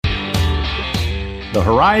The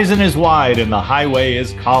horizon is wide and the highway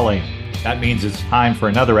is calling. That means it's time for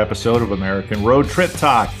another episode of American Road Trip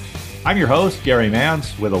Talk. I'm your host, Gary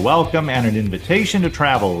Mance, with a welcome and an invitation to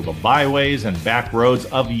travel the byways and back roads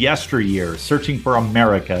of yesteryear, searching for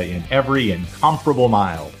America in every incomparable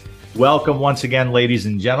mile. Welcome once again, ladies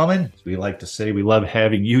and gentlemen. As we like to say, we love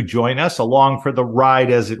having you join us along for the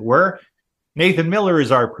ride, as it were. Nathan Miller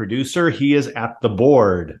is our producer. He is at the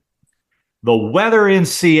board. The weather in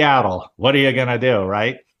Seattle, what are you going to do,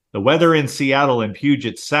 right? The weather in Seattle and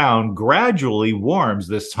Puget Sound gradually warms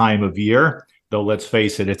this time of year, though let's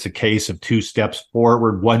face it, it's a case of 2 steps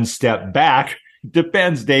forward, 1 step back.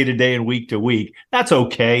 Depends day to day and week to week. That's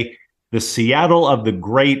okay. The Seattle of the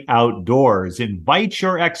great outdoors invites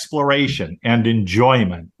your exploration and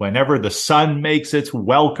enjoyment whenever the sun makes its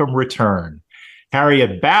welcome return.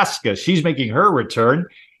 Harriet Baskas, she's making her return.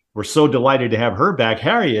 We're so delighted to have her back.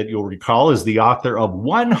 Harriet, you'll recall, is the author of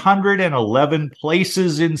 111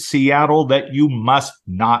 Places in Seattle That You Must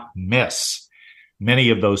Not Miss. Many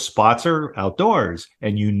of those spots are outdoors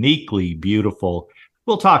and uniquely beautiful.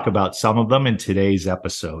 We'll talk about some of them in today's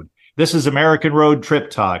episode. This is American Road Trip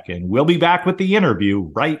Talk, and we'll be back with the interview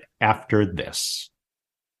right after this.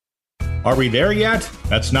 Are we there yet?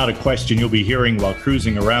 That's not a question you'll be hearing while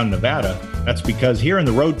cruising around Nevada. That's because here in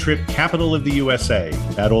the road trip capital of the USA,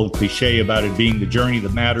 that old cliche about it being the journey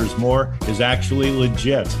that matters more is actually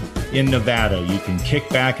legit. In Nevada, you can kick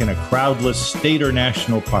back in a crowdless state or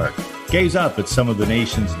national park, gaze up at some of the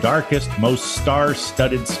nation's darkest, most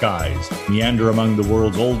star-studded skies, meander among the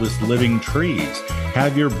world's oldest living trees,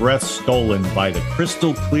 have your breath stolen by the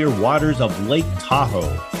crystal-clear waters of Lake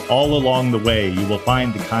Tahoe. All along the way, you will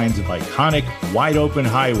find the kinds of iconic, wide-open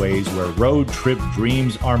highways where road trip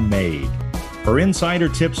dreams are made. For insider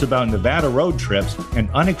tips about Nevada road trips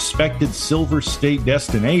and unexpected Silver State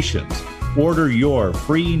destinations, order your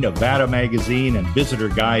free Nevada magazine and visitor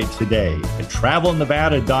guide today at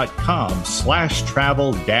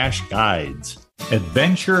travelnevada.com/travel-guides.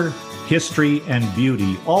 Adventure, history, and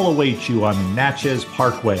beauty all await you on the Natchez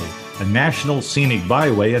Parkway, a national scenic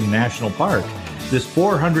byway and national park. This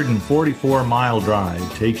 444-mile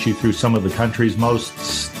drive takes you through some of the country's most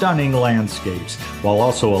stunning landscapes, while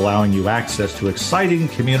also allowing you access to exciting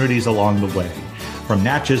communities along the way. From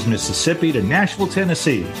Natchez, Mississippi to Nashville,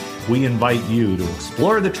 Tennessee, we invite you to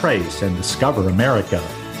explore the Trace and discover America.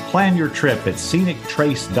 Plan your trip at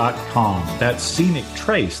scenictrace.com. That's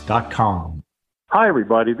scenictrace.com. Hi,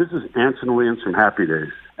 everybody. This is Anson Williams from Happy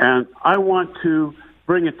Days, and I want to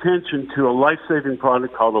bring attention to a life-saving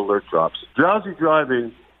product called Alert Drops. Drowsy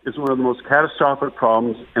driving is one of the most catastrophic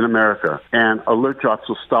problems in America, and Alert Drops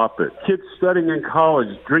will stop it. Kids studying in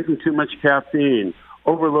college, drinking too much caffeine,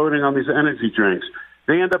 overloading on these energy drinks,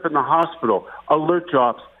 they end up in the hospital. Alert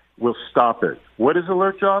Drops will stop it. What is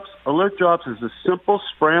Alert Drops? Alert Drops is a simple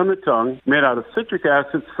spray on the tongue made out of citric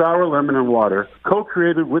acid, sour lemon, and water,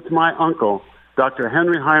 co-created with my uncle, Dr.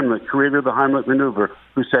 Henry Heimlich, creator of the Heimlich maneuver,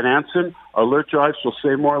 who said, Anson, Alert Drops will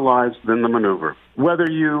save more lives than the maneuver. Whether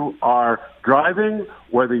you are driving,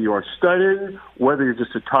 whether you are studying, whether you're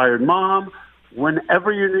just a tired mom,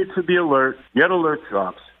 whenever you need to be alert, get Alert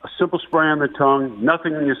Drops. A simple spray on the tongue,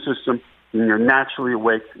 nothing in your system, and you're naturally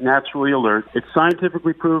awake, naturally alert. It's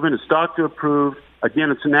scientifically proven. It's doctor approved. Again,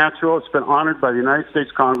 it's natural. It's been honored by the United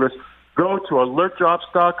States Congress. Go to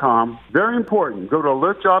alertdrops.com. Very important. Go to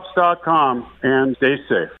alertdrops.com and stay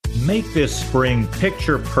safe. Make this spring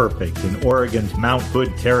picture perfect in Oregon's Mount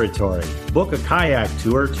Hood territory. Book a kayak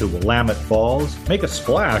tour to Willamette Falls. Make a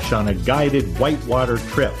splash on a guided whitewater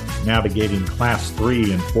trip, navigating Class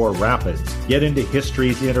 3 and 4 rapids. Get into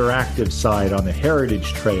history's interactive side on the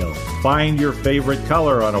Heritage Trail. Find your favorite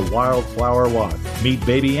color on a wildflower walk. Meet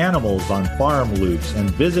baby animals on farm loops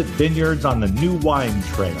and visit vineyards on the New Wine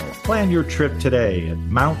Trail. Plan your trip today at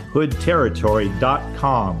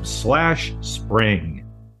mounthoodterritory.com/spring.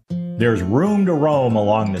 There's room to roam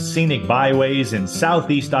along the scenic byways in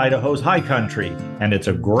southeast Idaho's high country, and it's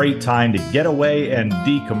a great time to get away and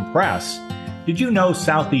decompress. Did you know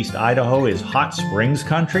southeast Idaho is hot springs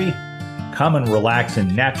country? Come and relax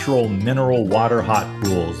in natural mineral water hot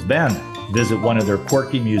pools. Then visit one of their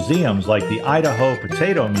quirky museums like the Idaho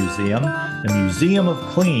Potato Museum, the Museum of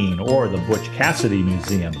Clean, or the Butch Cassidy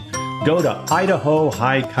Museum. Go to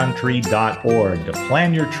idahohighcountry.org to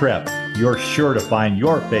plan your trip. You're sure to find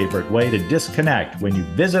your favorite way to disconnect when you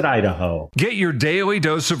visit Idaho. Get your daily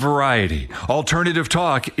dose of variety. Alternative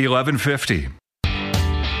Talk 1150.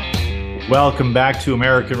 Welcome back to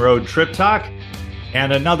American Road Trip Talk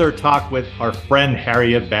and another talk with our friend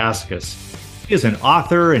Harriet Baskas. She is an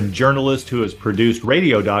author and journalist who has produced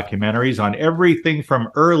radio documentaries on everything from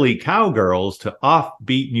early cowgirls to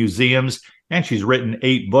offbeat museums, and she's written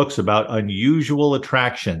 8 books about unusual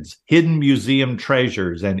attractions, hidden museum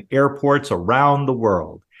treasures, and airports around the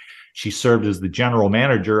world. She served as the general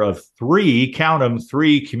manager of 3, count them,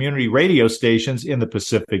 3 community radio stations in the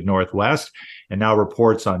Pacific Northwest, and now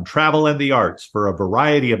reports on travel and the arts for a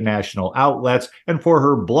variety of national outlets and for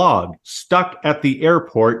her blog,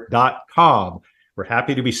 stuckattheairport.com. We're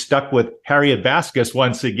happy to be stuck with Harriet Baskas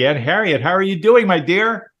once again. Harriet, how are you doing, my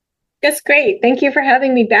dear? That's great. Thank you for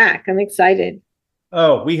having me back. I'm excited.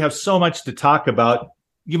 Oh, we have so much to talk about.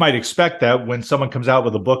 You might expect that when someone comes out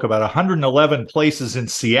with a book about 111 places in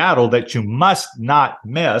Seattle that you must not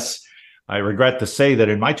miss. I regret to say that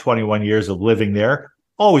in my 21 years of living there,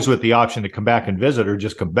 always with the option to come back and visit or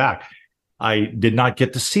just come back, I did not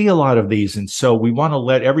get to see a lot of these. And so we want to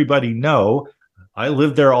let everybody know I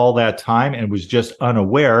lived there all that time and was just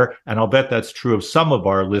unaware. And I'll bet that's true of some of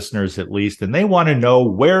our listeners, at least. And they want to know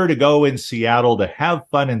where to go in Seattle to have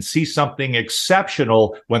fun and see something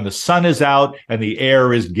exceptional when the sun is out and the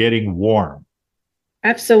air is getting warm.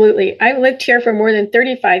 Absolutely. I've lived here for more than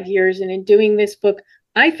 35 years. And in doing this book,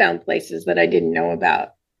 I found places that I didn't know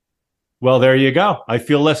about. Well, there you go. I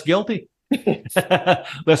feel less guilty,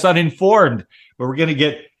 less uninformed. But we're going to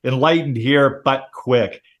get enlightened here, but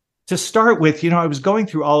quick. To start with, I was going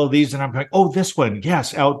through all of these and I'm going, oh, this one,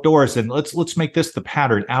 yes, outdoors. And let's make this the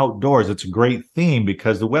pattern, outdoors. It's a great theme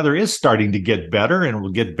because the weather is starting to get better and it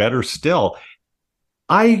will get better still.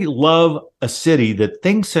 I love a city that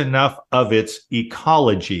thinks enough of its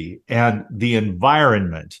ecology and the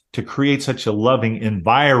environment to create such a loving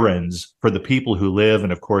environs for the people who live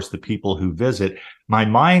and, of course, the people who visit. My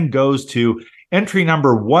mind goes to entry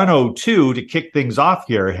number 102 to kick things off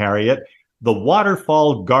here, Harriet. The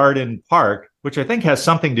Waterfall Garden Park, which I think has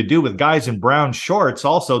something to do with guys in brown shorts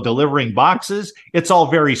also delivering boxes. It's all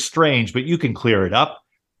very strange, but you can clear it up.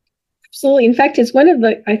 Absolutely. In fact, it's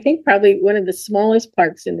probably one of the smallest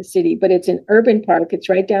parks in the city, but it's an urban park. It's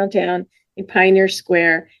right downtown in Pioneer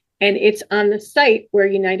Square. And it's on the site where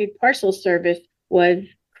United Parcel Service was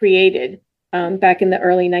created back in the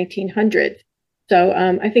early 1900s. So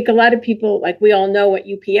I think a lot of people, like we all know what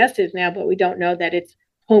UPS is now, but we don't know that it's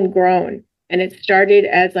homegrown. And it started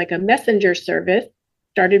as like a messenger service,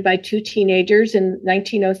 started by 2 teenagers in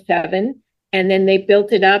 1907. And then they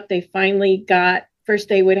built it up. They finally first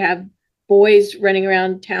they would have boys running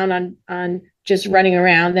around town on just running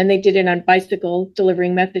around. Then they did it on bicycles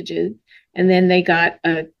delivering messages. And then they got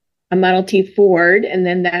a Model T Ford. And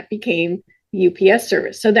then that became the UPS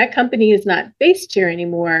service. So that company is not based here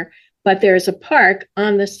anymore, but there's a park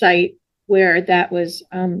on the site where that was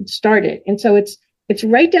started. And so it's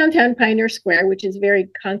right downtown Pioneer Square, which is very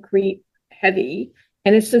concrete heavy.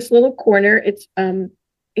 And it's this little corner. It's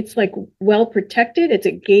like well protected. It's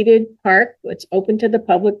a gated park. It's open to the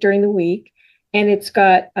public during the week. And it's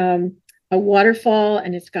got a waterfall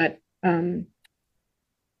and it's got little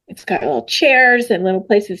chairs and little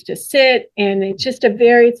places to sit. And it's just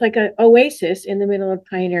it's like an oasis in the middle of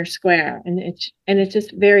Pioneer Square. And it's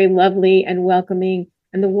just very lovely and welcoming.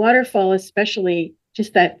 And the waterfall, especially,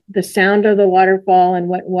 just that the sound of the waterfall and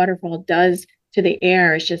what waterfall does to the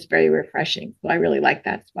air is just very refreshing. So I really like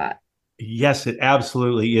that spot. Yes, it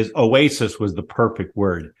absolutely is. Oasis was the perfect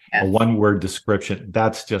word, yes. A one-word description.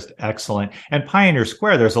 That's just excellent. And Pioneer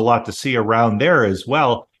Square, there's a lot to see around there as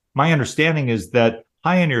well. My understanding is that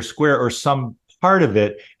Pioneer Square, or some part of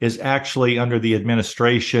it, is actually under the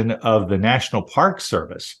administration of the National Park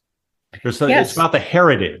Service. Yes. It's about the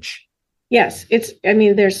heritage. Yes,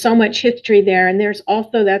 there's so much history there. And there's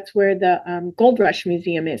also, that's where the Gold Rush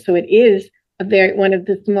Museum is. So it is one of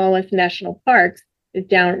the smallest national parks. Is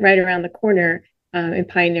down right around the corner in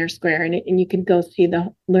Pioneer Square. And you can go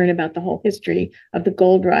learn about the whole history of the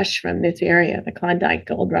gold rush from this area, the Klondike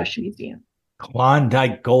Gold Rush Museum.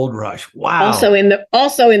 Klondike Gold Rush. Wow. Also in the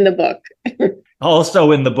book.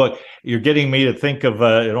 Also in the book. You're getting me to think of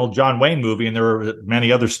an old John Wayne movie, and there were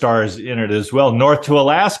many other stars in it as well. North to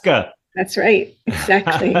Alaska. That's right.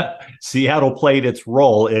 Exactly. Seattle played its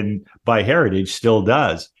role by heritage, still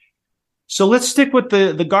does. So let's stick with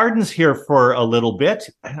the gardens here for a little bit.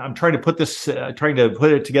 I'm trying to put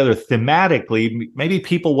it together thematically. Maybe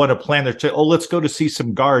people want to plan let's go to see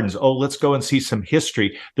some gardens. Oh, let's go and see some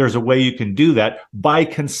history. There's a way you can do that by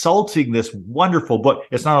consulting this wonderful book.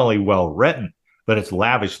 It's not only well written, but it's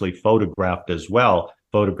lavishly photographed as well.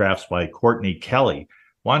 Photographs by Courtney Kelly.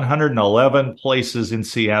 111 places in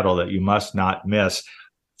Seattle that you must not miss.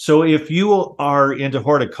 So if you are into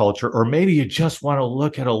horticulture, or maybe you just want to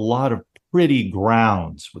look at a lot of pretty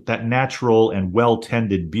grounds with that natural and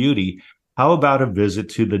well-tended beauty, How about a visit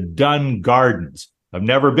to the Dunn Gardens? I've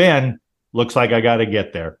never been. Looks like I got to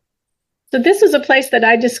get there. So this was a place that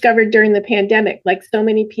I discovered during the pandemic. Like so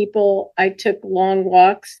many people, I took long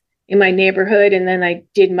walks in my neighborhood, and then I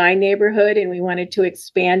did my neighborhood, and we wanted to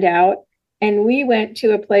expand out. And we went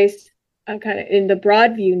to a place kind of in the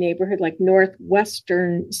Broadview neighborhood, like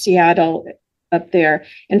northwestern Seattle up there.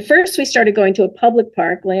 And first we started going to a public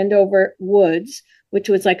park, Landover Woods, which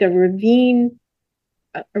was like a ravine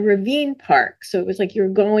park. So it was like you're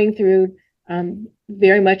going through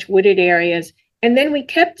very much wooded areas. And then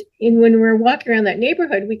when we were walking around that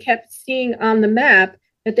neighborhood, we kept seeing on the map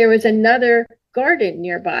that there was another garden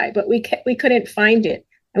nearby, but we couldn't find it.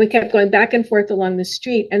 And we kept going back and forth along the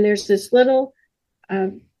street. And there's this little,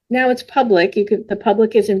 now it's public. The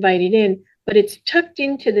public is invited in, but it's tucked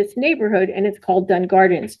into this neighborhood, and it's called Dunn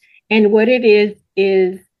Gardens. And what it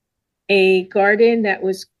is a garden that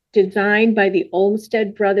was designed by the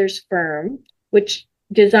Olmsted Brothers firm, which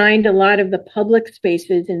designed a lot of the public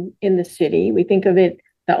spaces in the city. We think of it,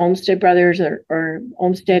 the Olmsted Brothers or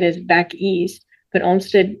Olmsted as back east, but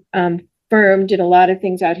Olmsted firm did a lot of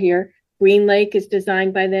things out here. Green Lake is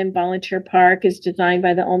designed by them. Volunteer Park is designed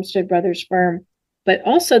by the Olmsted Brothers firm. But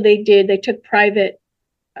also they took private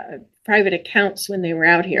accounts when they were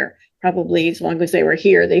out here, probably as long as they were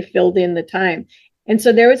here. They filled in the time. And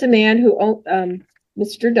so there was a man who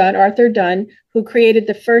Mr. Dunn, Arthur Dunn, who created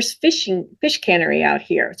the first fish cannery out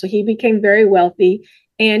here. So he became very wealthy,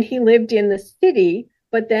 and he lived in the city.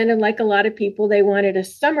 But then, like a lot of people, they wanted a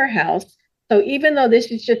summer house. So even though this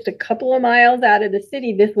is just a couple of miles out of the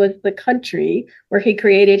city, this was the country where he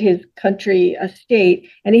created his country estate.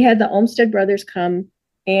 And he had the Olmsted brothers come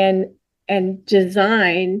and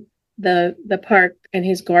design the park and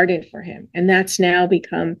his garden for him. And that's now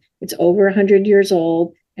it's over 100 years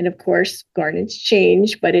old. And of course, gardens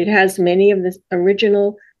change, but it has many of the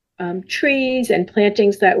original trees and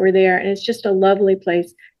plantings that were there. And it's just a lovely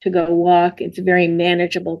place to go walk. It's a very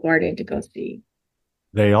manageable garden to go see.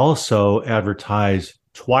 They also advertise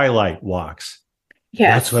twilight walks.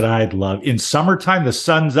 Yes. That's what I'd love. In summertime, the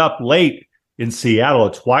sun's up late in Seattle,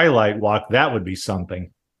 a twilight walk, that would be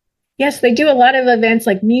something. Yes, they do a lot of events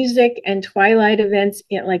like music and twilight events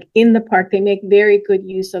in the park. They make very good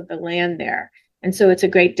use of the land there. And so it's a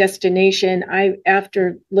great destination.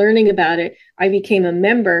 After learning about it, I became a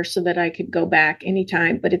member so that I could go back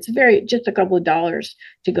anytime. But it's just a couple of dollars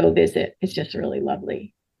to go visit. It's just really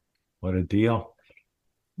lovely. What a deal.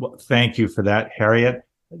 Well, thank you for that, Harriet.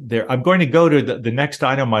 I'm going to go to the next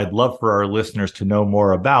item I'd love for our listeners to know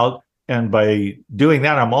more about. And by doing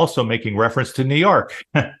that, I'm also making reference to New York.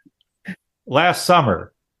 Last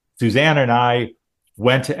summer, Suzanne and I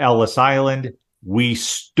went to Ellis Island. We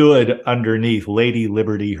stood underneath Lady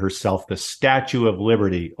Liberty herself, the Statue of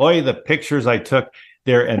Liberty. The pictures I took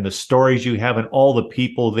there and the stories you have and all the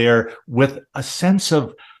people there with a sense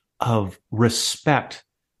of respect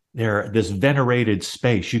there, this venerated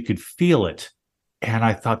space. You could feel it. And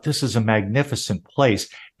I thought, this is a magnificent place.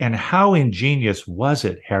 And how ingenious was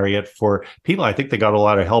it, Harriet, for people? I think they got a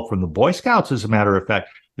lot of help from the Boy Scouts, as a matter of fact.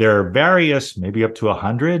 There are various, maybe up to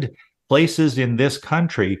 100 places in this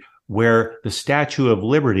country where the Statue of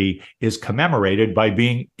Liberty is commemorated by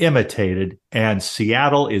being imitated. And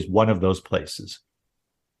Seattle is one of those places.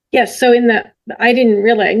 Yes. So I didn't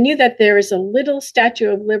realize, I knew that there was a little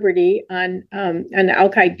Statue of Liberty on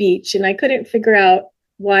Alki Beach, and I couldn't figure out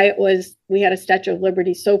why we had a Statue of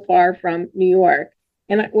Liberty so far from New York.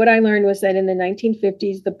 And what I learned was that in the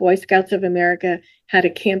 1950s, the Boy Scouts of America had a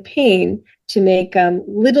campaign to make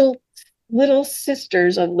little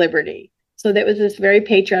Sisters of Liberty. So that was this very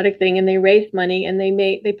patriotic thing, and they raised money, and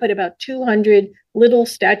they put about 200 little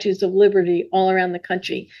statues of liberty all around the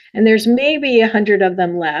country. And there's maybe 100 of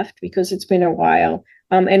them left because it's been a while.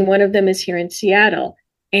 And one of them is here in Seattle.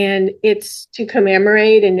 And it's to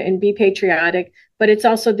commemorate and be patriotic, but it's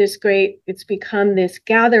also it's become this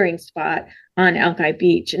gathering spot on Alki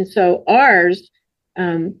Beach. And so ours,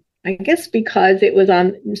 I guess because it was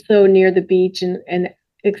so near the beach and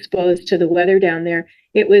exposed to the weather down there,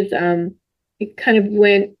 it was, it kind of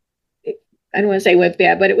went, I don't want to say went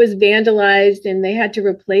bad, but it was vandalized and they had to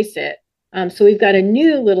replace it. So we've got a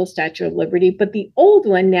new little Statue of Liberty, but the old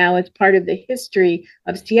one now is part of the history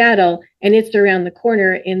of Seattle, and it's around the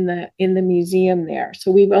corner in the museum there.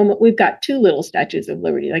 So we've got two little statues of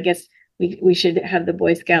Liberty. I guess we should have the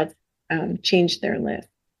Boy Scouts change their list.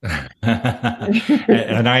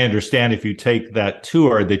 And I understand if you take that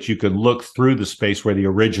tour that you can look through the space where the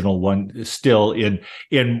original one is still in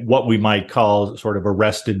what we might call sort of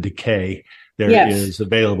arrested decay. There is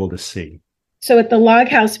available to see. So at the Log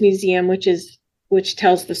House Museum, which is which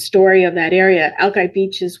tells the story of that area. Alki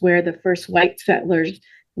Beach is where the first white settlers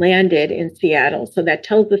landed in Seattle. So that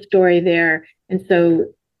tells the story there. And so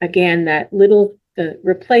again, the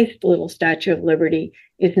replaced little Statue of Liberty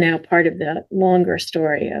is now part of the longer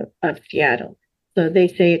story of Seattle. So they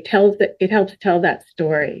say it helps tell that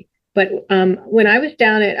story. But when I was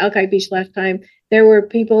down at Alki Beach last time, there were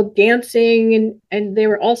people dancing and there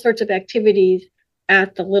were all sorts of activities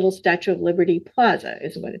at the little Statue of Liberty Plaza,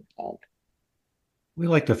 is what it's called. We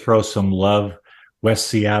like to throw some love West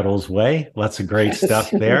Seattle's way. Lots of great stuff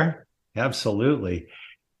there. Absolutely.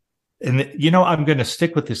 And, I'm going to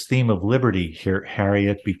stick with this theme of liberty here,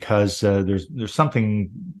 Harriet, because there's something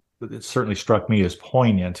that certainly struck me as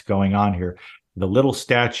poignant going on here. The little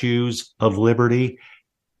statues of liberty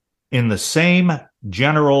in the same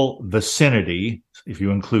general vicinity, if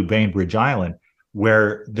you include Bainbridge Island,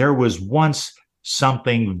 where there was once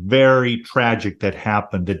something very tragic that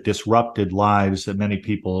happened that disrupted lives that many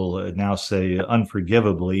people now say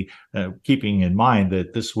unforgivably, keeping in mind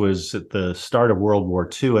that this was at the start of World War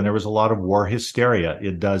II and there was a lot of war hysteria.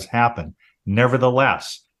 It does happen.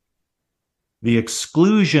 Nevertheless, the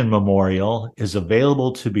Exclusion Memorial is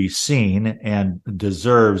available to be seen and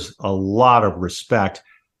deserves a lot of respect.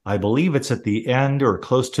 I believe it's at the end or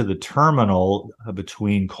close to the terminal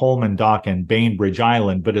between Coleman Dock and Bainbridge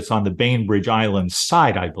Island, but it's on the Bainbridge Island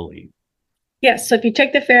side, I believe. Yes. So if you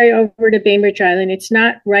take the ferry over to Bainbridge Island, it's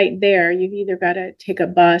not right there. You've either got to take a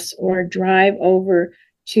bus or drive over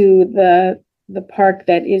to the park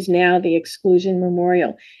that is now the Exclusion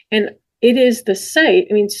Memorial. And it is the site.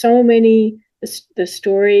 I mean, the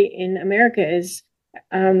story in America is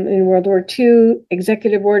in World War II,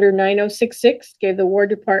 Executive Order 9066 gave the War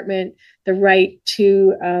Department the right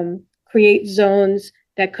to create zones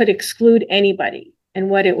that could exclude anybody. And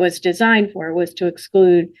what it was designed for was to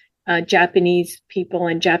exclude Japanese people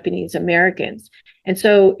and Japanese Americans. And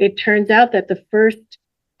so it turns out that the first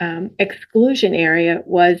exclusion area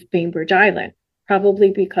was Bainbridge Island,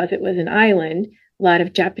 probably because it was an island. A lot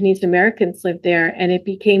of Japanese Americans lived there, and it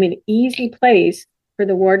became an easy place for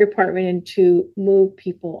the War Department to move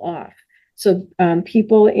people off. So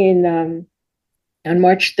people on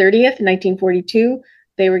March 30th, 1942,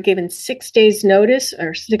 they were given 6 days notice,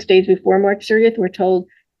 or 6 days before March 30th, were told,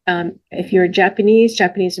 if you're a Japanese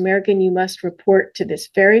American, you must report to this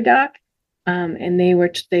ferry dock. And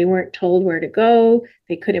they weren't told where to go.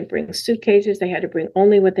 They couldn't bring suitcases. They had to bring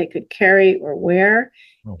only what they could carry or wear.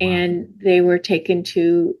 Oh, wow. And they were taken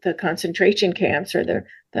to the concentration camps or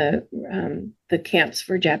the camps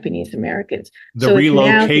for Japanese Americans. The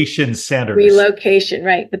relocation centers. Relocation,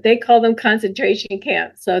 right. But they call them concentration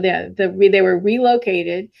camps. So they were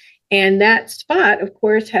relocated. And that spot, of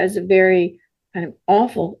course, has a very kind of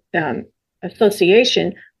awful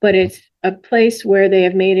association, but it's a place where they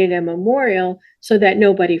have made it a memorial so that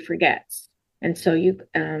nobody forgets. And so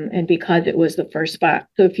and because it was the first spot.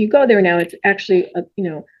 So if you go there now, it's actually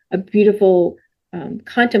a beautiful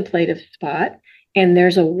contemplative spot. And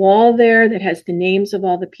there's a wall there that has the names of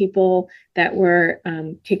all the people that were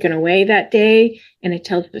taken away that day. And it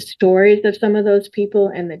tells the stories of some of those people.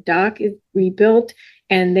 And the dock is rebuilt.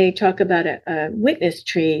 And they talk about a witness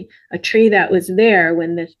tree, a tree that was there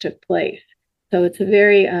when this took place. So it's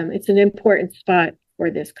it's an important spot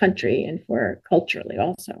for this country and for culturally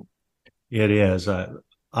also. It is.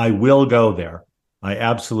 I will go there. I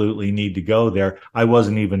absolutely need to go there. I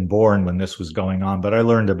wasn't even born when this was going on, but I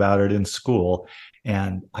learned about it in school.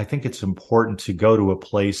 And I think it's important to go to a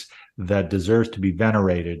place that deserves to be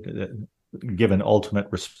venerated, given ultimate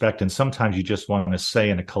respect. And sometimes you just want to say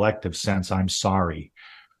in a collective sense, I'm sorry.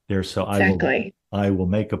 Exactly. I will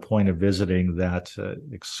make a point of visiting that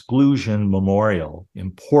Exclusion Memorial.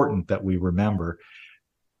 Important that we remember.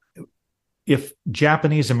 If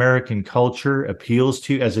Japanese American culture appeals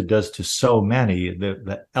to you, as it does to so many,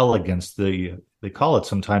 the elegance, they call it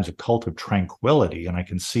sometimes a cult of tranquility, and I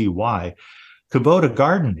can see why. Kubota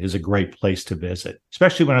Garden is a great place to visit,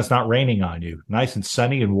 especially when it's not raining on you. Nice and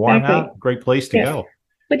sunny and warm out. Great place to go.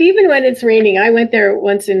 But even when it's raining, I went there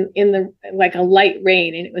once in the like a light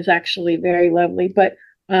rain, and it was actually very lovely. But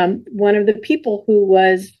one of the people who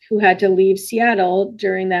had to leave Seattle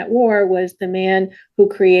during that war was the man who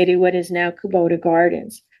created what is now Kubota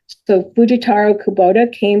Gardens. So Fujitaro Kubota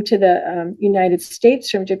came to the United States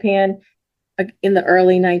from Japan in the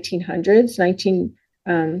early 1900s.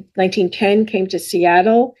 1910 came to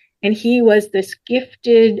Seattle, and he was this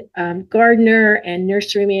gifted gardener and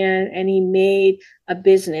nurseryman, and he made a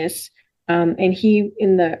business. And he,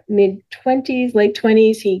 in the late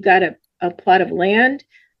 20s, he got a plot of land.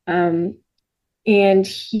 And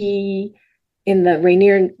he, in the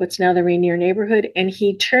Rainier, what's now the Rainier neighborhood, and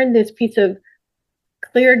he turned this piece of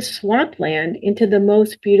cleared swampland into the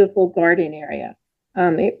most beautiful garden area.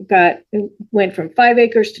 It went from 5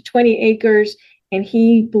 acres to 20 acres, and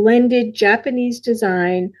he blended Japanese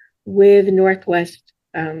design with Northwest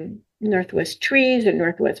trees and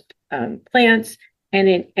Northwest plants,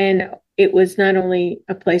 and it was not only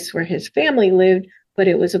a place where his family lived, but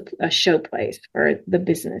it was a show place for the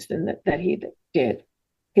business and that he did.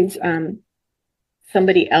 His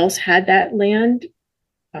somebody else had that land,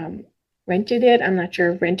 rented it. I'm not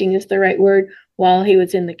sure if renting is the right word. While he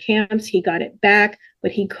was in the camps, he got it back,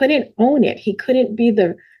 but he couldn't own it. He couldn't be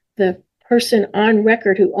the person on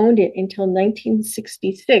record who owned it until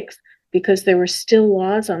 1966, because there were still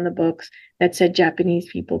laws on the books that said Japanese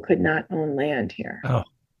people could not own land here. Oh.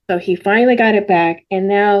 So he finally got it back, and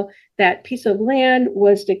now that piece of land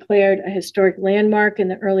was declared a historic landmark in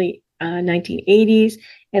the early 1980s,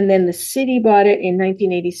 and then the city bought it in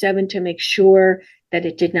 1987 to make sure that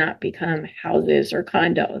it did not become houses or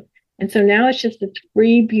condos. And so now it's just a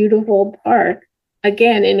free, beautiful park,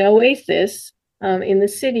 again, an oasis in the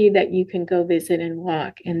city that you can go visit and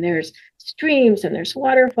walk. And there's streams and there's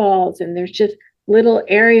waterfalls and there's just little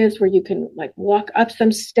areas where you can like walk up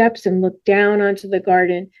some steps and look down onto the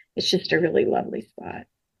garden. It's just a really lovely spot.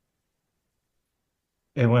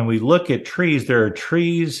 And when we look at trees, there are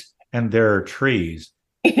trees and there are trees.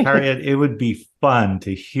 Harriet, it would be fun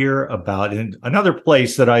to hear about in another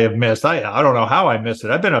place that I have missed. I don't know how I missed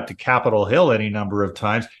it. I've been up to Capitol Hill any number of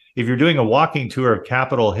times. If you're doing a walking tour of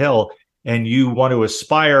Capitol Hill and you want to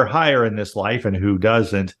aspire higher in this life, and who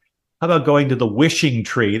doesn't, how about going to the wishing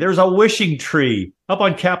tree? There's a wishing tree up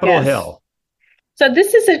on Capitol Hill. So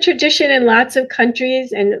this is a tradition in lots of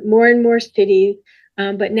countries and more cities.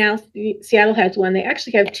 But now Seattle has one. They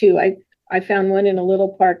actually have two. I found one in a little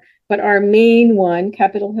park. But our main one,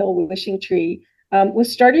 Capitol Hill Wishing Tree, was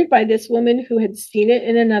started by this woman who had seen it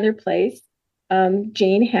in another place,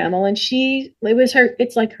 Jane Hamill, and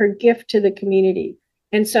it's like her gift to the community.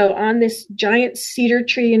 And so on this giant cedar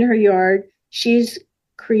tree in her yard, she's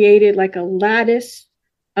created like a lattice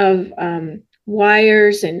of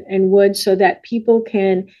wires and wood so that people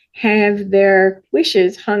can have their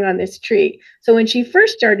wishes hung on this tree. So when she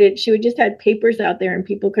first started, she would just had papers out there and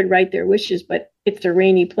people could write their wishes, but it's a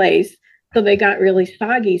rainy place, so they got really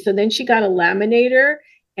soggy. So then she got a laminator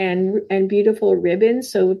and beautiful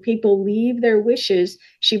ribbons. So if people leave their wishes,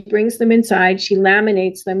 she brings them inside, she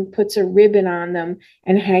laminates them, puts a ribbon on them,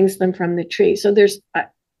 and hangs them from the tree. So there's,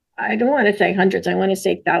 I don't want to say hundreds, I want to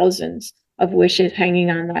say thousands of wishes hanging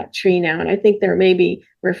on that tree now. And I think they're maybe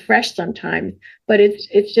refreshed sometimes, but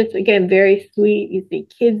it's just, again, very sweet. You see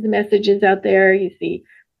kids' messages out there. You see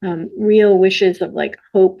real wishes of like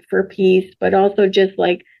hope for peace, but also just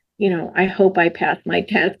like, I hope I pass my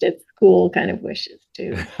test at school kind of wishes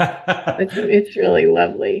too. It's really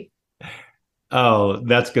lovely. Oh,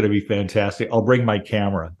 that's going to be fantastic. I'll bring my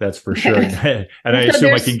camera. That's for sure. And I so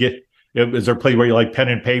assume I can get, is there a place where you like pen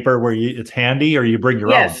and paper where it's handy, or you bring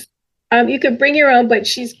your own? You could bring your own, but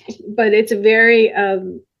it's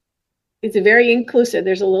very inclusive.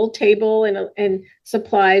 There's a little table and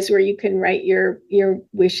supplies where you can write your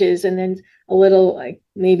wishes, and then a little like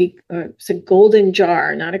maybe it's a golden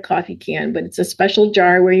jar, not a coffee can, but it's a special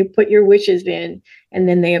jar where you put your wishes in, and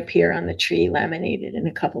then they appear on the tree laminated in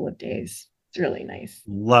a couple of days. It's really nice.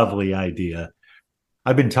 Lovely idea.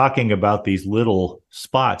 I've been talking about these little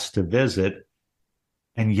spots to visit,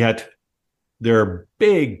 and yet there are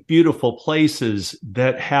big, beautiful places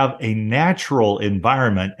that have a natural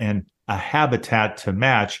environment and a habitat to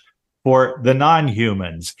match for the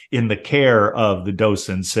non-humans in the care of the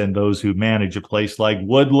docents and those who manage a place like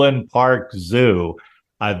Woodland Park Zoo.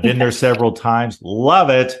 I've been there several times. Love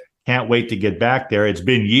it. Can't wait to get back there. It's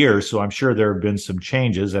been years, so I'm sure there have been some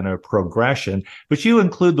changes and a progression. But you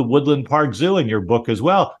include the Woodland Park Zoo in your book as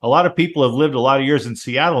well. A lot of people have lived a lot of years in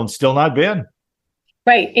Seattle and still not been.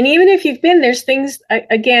 Right. And even if you've been, there's things,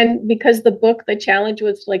 again, because the challenge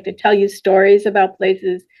was like to tell you stories about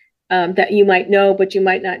places that you might know, but you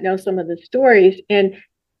might not know some of the stories. And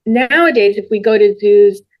nowadays, if we go to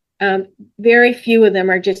zoos, very few of them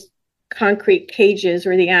are just concrete cages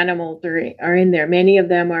where the animals are in there. Many of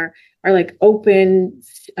them are like open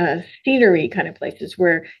scenery kind of places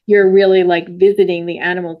where you're really like visiting the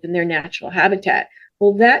animals in their natural habitat.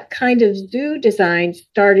 Well, that kind of zoo design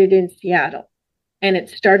started in Seattle. And it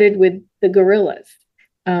started with the gorillas.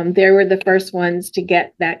 They were the first ones to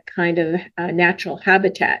get that kind of natural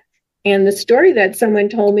habitat. And the story that someone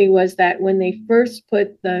told me was that when they first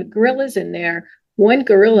put the gorillas in there, one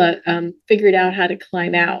gorilla figured out how to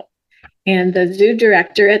climb out. And the zoo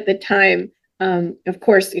director at the time, of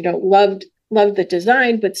course, loved the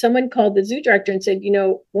design, but someone called the zoo director and said,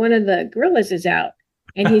 one of the gorillas is out.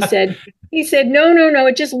 And he said, no,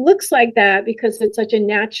 it just looks like that because it's such a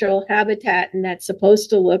natural habitat and that's supposed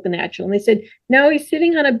to look natural. And they said, no, he's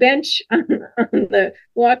sitting on a bench on the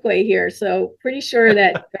walkway here. So pretty sure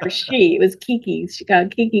that, or it was Kiki.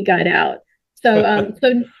 Kiki got out. So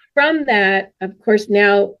from that, of course,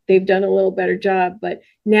 now they've done a little better job, but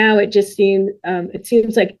now it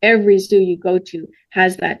seems like every zoo you go to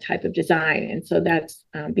has that type of design. And so that's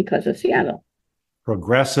because of Seattle.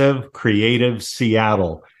 Progressive, creative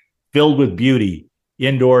Seattle, filled with beauty,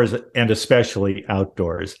 indoors and especially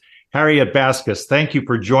outdoors. Harriet Baskas, thank you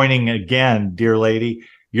for joining again, dear lady.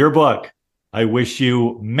 Your book, I wish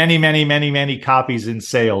you many, many, many, many copies in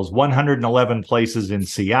sales, 111 places in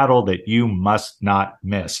Seattle that you must not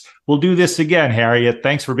miss. We'll do this again, Harriet.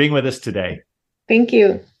 Thanks for being with us today. Thank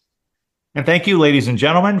you. And thank you, ladies and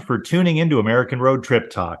gentlemen, for tuning into American Road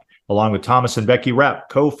Trip Talk. Along with Thomas and Becky Repp,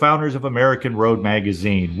 co-founders of American Road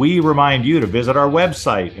Magazine, we remind you to visit our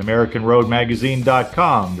website,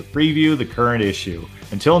 AmericanRoadMagazine.com, to preview the current issue.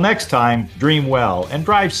 Until next time, dream well and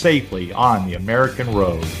drive safely on the American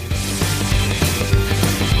road.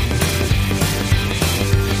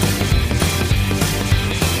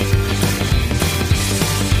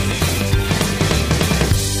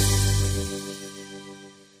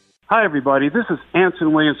 Hi, everybody. This is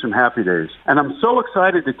Anson Williams from Happy Days, and I'm so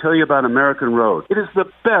excited to tell you about American Road. It is the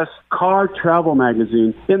best car travel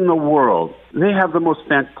magazine in the world. They have the most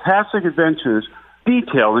fantastic adventures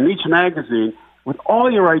detailed in each magazine with all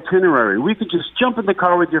your itinerary. We could just jump in the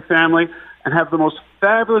car with your family and have the most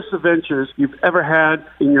fabulous adventures you've ever had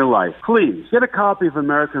in your life. Please get a copy of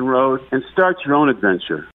American Road and start your own adventure.